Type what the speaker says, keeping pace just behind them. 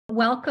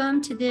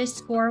Welcome to this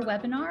SCORE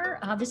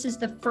webinar. This is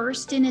the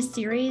first in a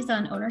series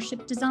on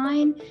ownership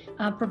design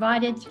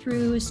provided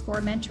through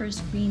SCORE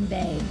Mentors Green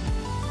Bay.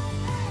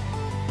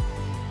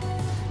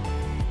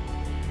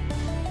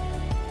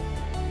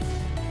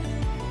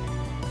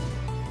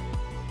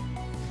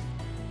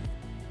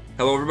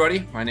 Hello,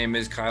 everybody. My name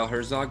is Kyle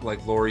Herzog.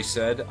 Like Lori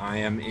said, I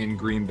am in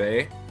Green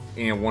Bay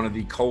and one of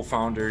the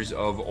co-founders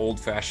of Old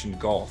Fashioned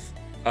Golf.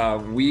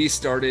 We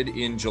started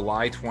in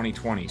July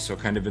 2020, so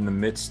kind of in the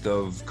midst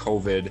of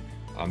COVID.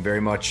 Very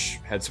much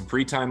had some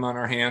free time on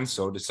our hands,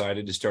 so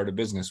decided to start a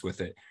business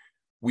with it.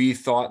 We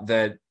thought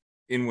that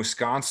in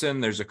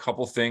Wisconsin, there's a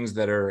couple things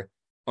that are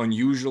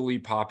unusually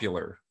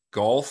popular.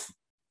 Golf,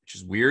 which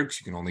is weird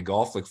because you can only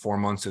golf like 4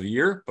 months of the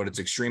year, but it's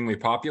extremely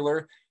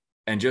popular.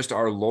 And just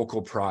our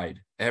local pride.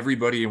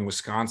 Everybody in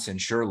Wisconsin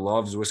sure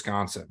loves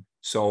Wisconsin.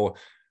 So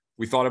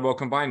we thought about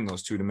combining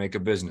those two to make a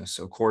business.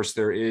 Of course,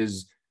 there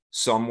is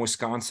some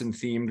Wisconsin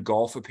themed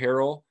golf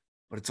apparel,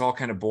 but it's all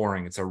kind of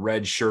boring. It's a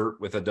red shirt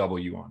with a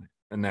W on it,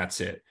 and that's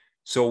it.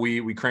 So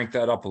we cranked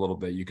that up a little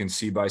bit. You can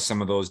see by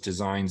some of those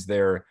designs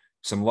there,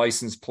 some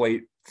license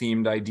plate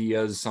themed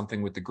ideas,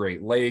 something with the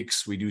Great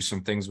Lakes. We do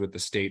some things with the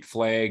state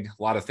flag,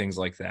 a lot of things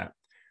like that.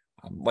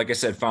 Like I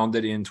said,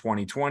 founded in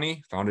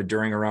 2020, founded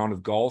during a round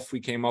of golf.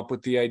 We came up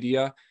with the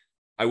idea.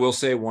 I will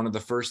say one of the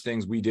first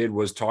things we did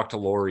was talk to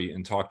Lori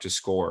and talk to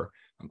SCORE.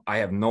 I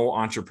have no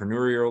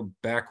entrepreneurial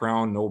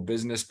background, no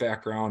business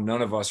background.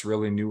 None of us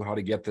really knew how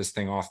to get this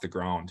thing off the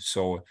ground.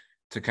 So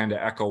to kind of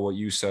echo what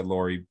you said,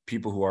 Lori,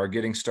 people who are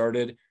getting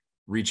started,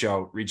 reach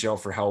out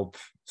for help.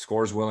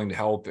 SCORE's willing to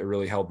help. It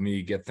really helped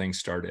me get things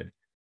started.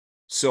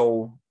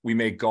 So we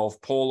make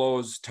golf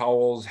polos,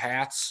 towels,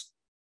 hats.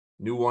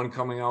 New one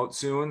coming out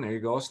soon. There you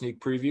go, sneak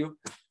preview.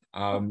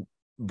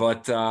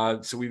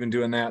 So we've been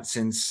doing that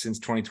since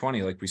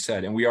 2020, like we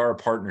said, and we are a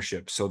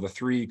partnership. So the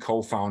three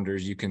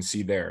co-founders you can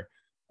see there,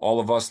 all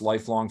of us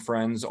lifelong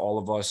friends, all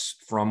of us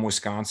from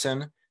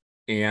Wisconsin,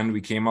 and we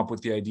came up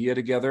with the idea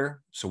together.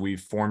 So we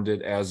formed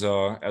it as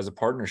a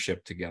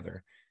partnership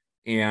together.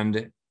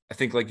 And I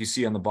think, like you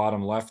see on the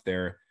bottom left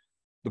there,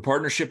 the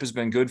partnership has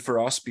been good for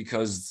us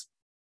because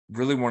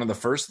really one of the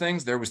first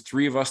things, there was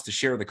three of us to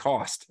share the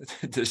cost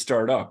to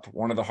start up.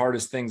 One of the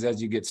hardest things as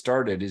you get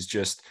started is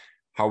just,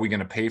 how are we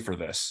going to pay for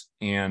this?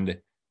 And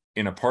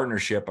in a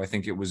partnership, I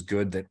think it was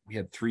good that we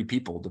had three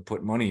people to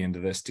put money into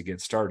this to get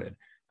started.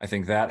 I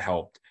think that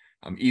helped.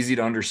 Easy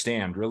to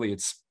understand. Really,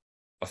 it's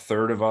a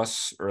third of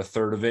us or a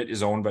third of it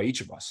is owned by each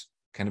of us.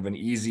 Kind of an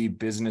easy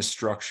business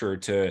structure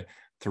to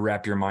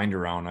wrap your mind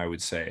around, I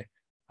would say.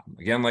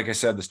 Again, like I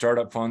said, the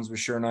startup funds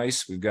was sure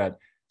nice. We've got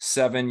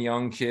 7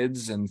 young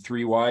kids and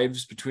 3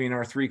 wives between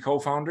our 3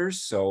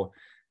 co-founders. So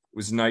it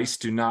was nice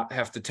to not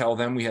have to tell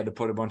them we had to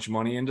put a bunch of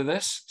money into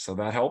this. So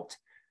that helped.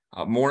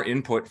 More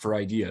input for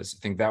ideas.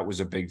 I think that was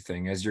a big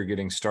thing. As you're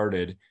getting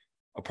started,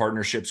 a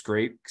partnership's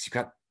great because you've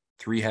got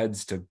 3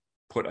 heads to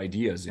put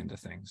ideas into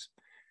things.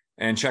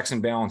 And checks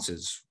and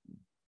balances.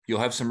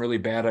 You'll have some really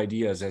bad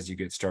ideas as you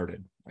get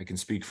started. I can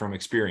speak from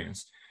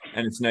experience.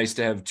 And it's nice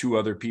to have 2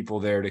 other people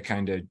there to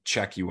kind of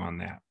check you on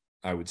that,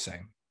 I would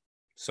say.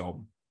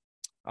 So,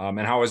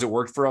 and how has it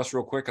worked for us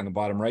real quick on the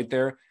bottom right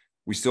there?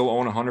 We still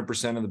own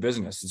 100% of the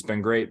business. It's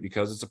been great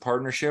because it's a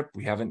partnership.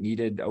 We haven't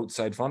needed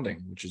outside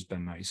funding, which has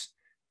been nice.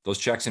 Those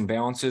checks and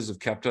balances have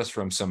kept us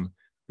from some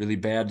really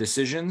bad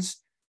decisions.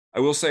 I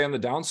will say on the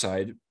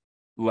downside,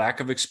 lack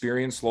of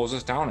experience slows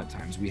us down at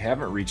times. We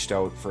haven't reached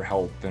out for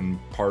help and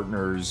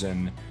partners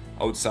and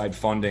outside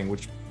funding,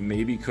 which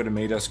maybe could have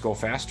made us go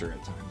faster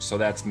at times. So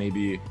that's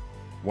maybe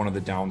one of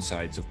the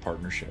downsides of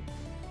partnership.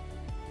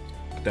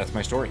 But that's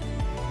my story.